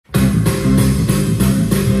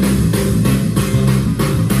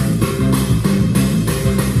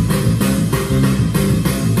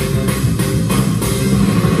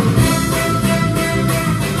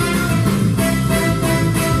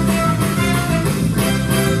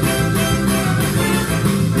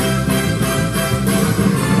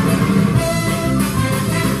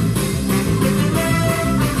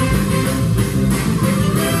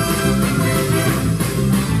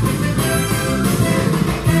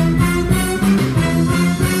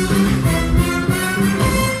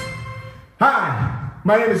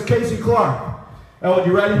My name is Casey Clark. Elwood,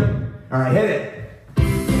 you ready? All right, hit it.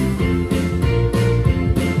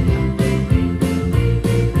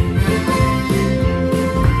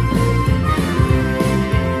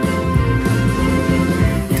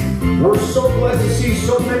 We're so glad to see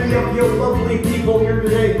so many of you lovely people here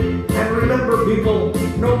today. And remember, people,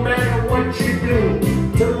 no matter what you do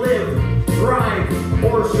to live, thrive,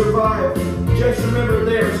 or survive, just remember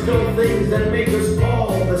there are still things that make us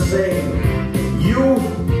all the same. You,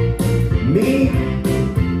 me,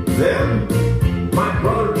 them, my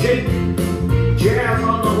brother Jake, Jazz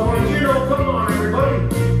on the horn. You know, come on, everybody.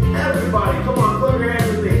 Everybody, come on, put your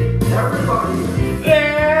hands with me. Everybody.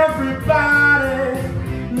 Everybody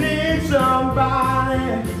needs somebody.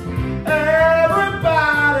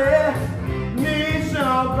 Everybody needs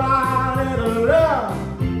somebody to love.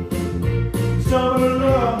 Someone to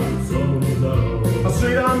love. Someone to love. I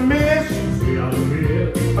say I miss.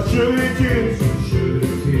 I should have kissed.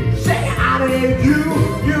 Say I need you.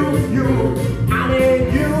 I need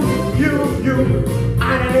you. I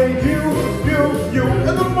need you.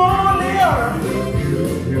 In the morning,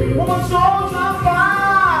 when my soul's on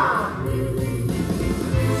fire,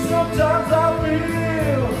 sometimes I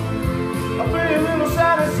feel a little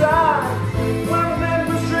sad inside. When I'm in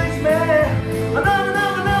the streets, man, I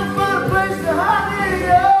never find a place to hide it,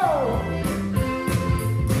 yo.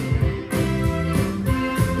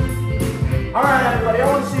 All right, everybody, I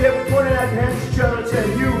want to see everyone pointing at your hands to each other and say,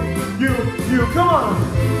 you, come on.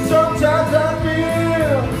 Sometimes I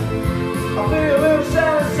feel a little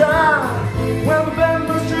sad inside. When I'm back in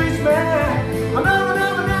the streets, man, I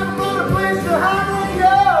never find a place to hide it,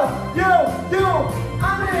 yo. I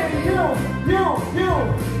need you.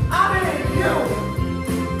 I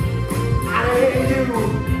need you.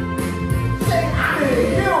 Say I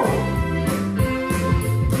need you.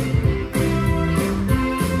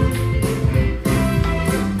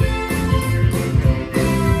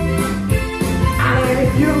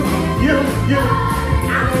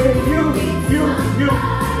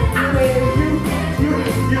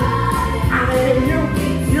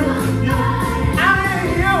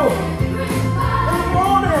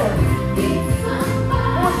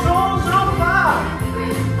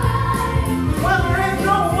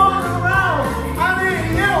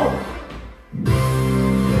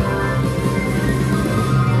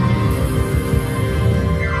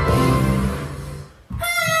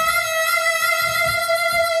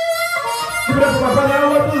 Give it up for my brother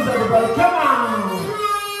Elwood Blues, everybody. Come on!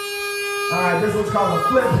 Alright, this one's called a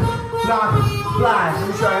flip, flop, fly. Let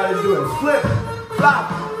me show you how to do it. Flip, flop,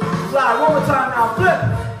 fly. One more time now. Flip,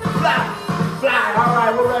 flop, fly.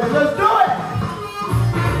 Alright, we're ready. Let's do it!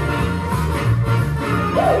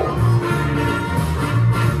 Woo!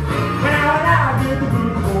 When I get the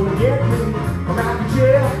blues, gonna get me a rocking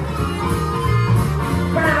chair.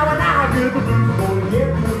 When I get the blues, gonna get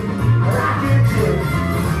me a rocking chair.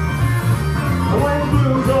 When the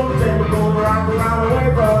blues on the table, gonna rock around away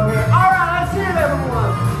from here. Alright, let's see it,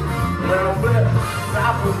 everyone. Well, flip,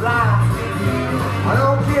 flop, or fly. I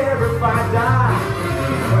don't care if I die.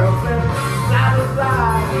 Well, flip, flop, or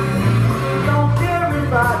fly. Don't care if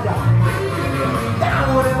I die.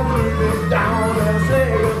 Down and leave it, down and say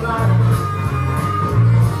goodnight.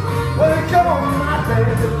 Well, come on, my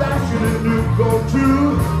baby, the fashion and new go to.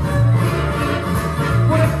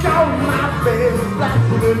 When I call my baby, that's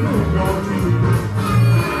what the new go to.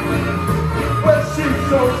 Well, she's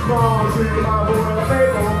so strong, she's my boy in a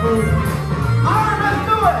paper moon. Alright, let's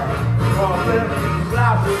do it! Oh, flip,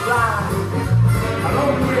 flop, fly. I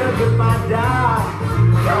don't care if I die.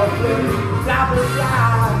 Oh, flip, flop,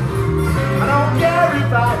 fly. I don't care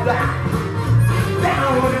if I die.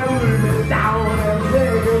 Down and leave me, down and say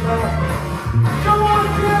goodbye. Come on,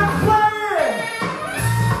 kid, play it!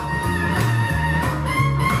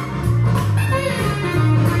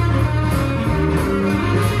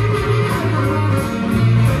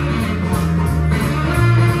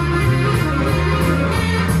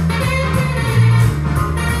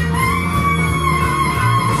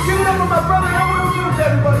 My brother Elwood Blues,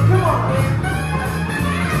 everybody, come on!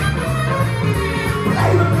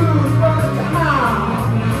 Play the blues, brother, come on!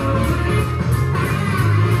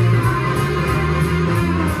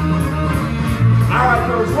 Alright,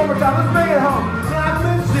 folks, one more time, let's bring it home. I've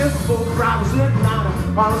been simple, promising,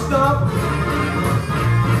 on a stump.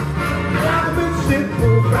 I've been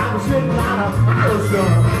simple, promising, on a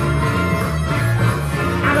stump.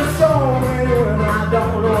 I'm a soul and I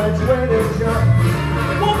don't know which way to jump.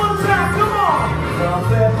 One more time, come on! Well,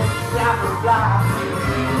 flip, flop, or fly.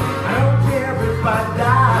 I don't care if I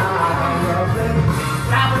die. Well, flip,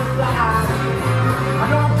 flop, or fly. I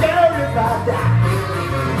don't care if I die.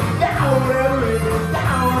 Down wherever it is.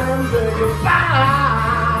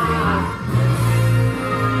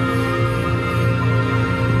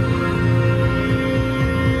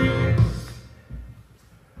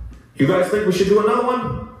 You guys think we should do another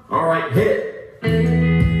one? All right, hit it.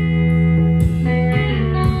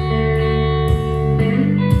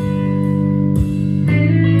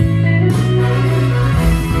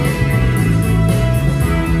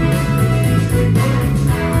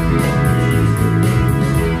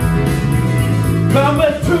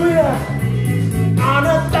 Coming to you on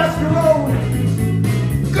a dusty road.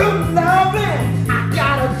 Good loving, I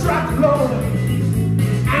gotta drop the load.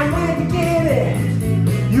 And when you get it,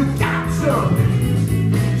 you got some.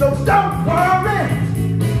 So don't worry,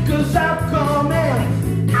 'cause I'm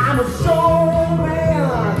coming. I'm a soul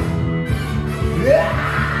man. Yeah,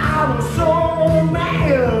 I'm a soul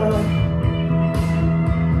man.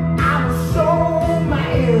 I'm a soul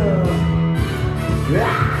man.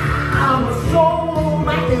 Yeah, I'm a soul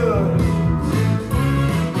man.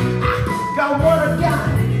 I got what I got,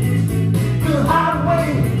 the hard way,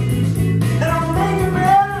 and I'm making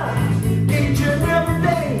better each and every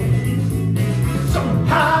day. So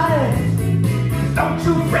honey, don't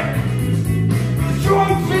you fret, 'cause you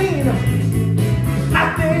ain't seen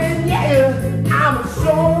nothing yet. I'm a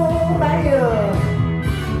soul man.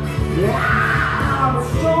 Yeah, I'm a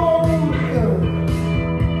soul man.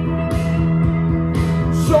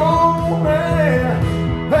 Soul man.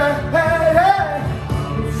 Hey, hey, hey.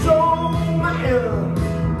 Soul man.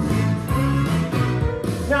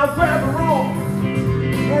 Now grab a rope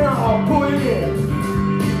and I'll pull you in.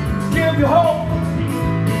 Give you hope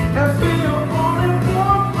and be your only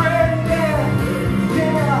girlfriend. Yeah,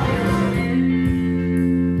 yeah.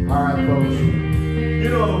 All right, folks. You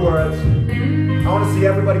know the words. I want to see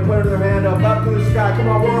everybody putting their hand up to the sky. Come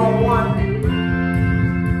on, we're all one.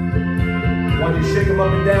 Why don't you shake them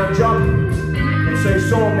up and down, jump, and say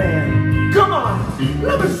soul man. Come on,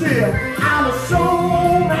 let me see it. I'm a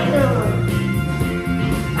soul man.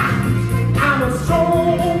 I'm a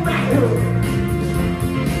soul man.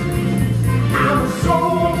 I'm a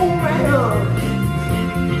soul man.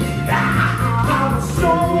 I'm a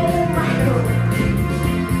soul man.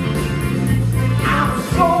 I'm a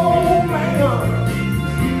soul man.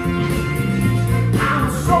 I'm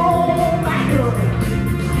a soul man.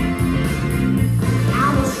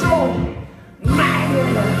 I'm a soul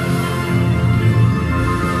man.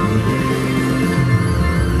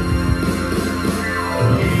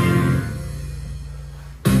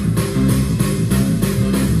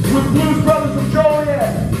 With Blues Brothers from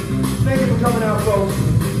Joliet. Thank you for coming out, folks.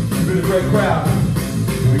 It's been a great crowd.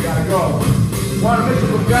 We gotta go. Want a mission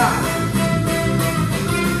from God.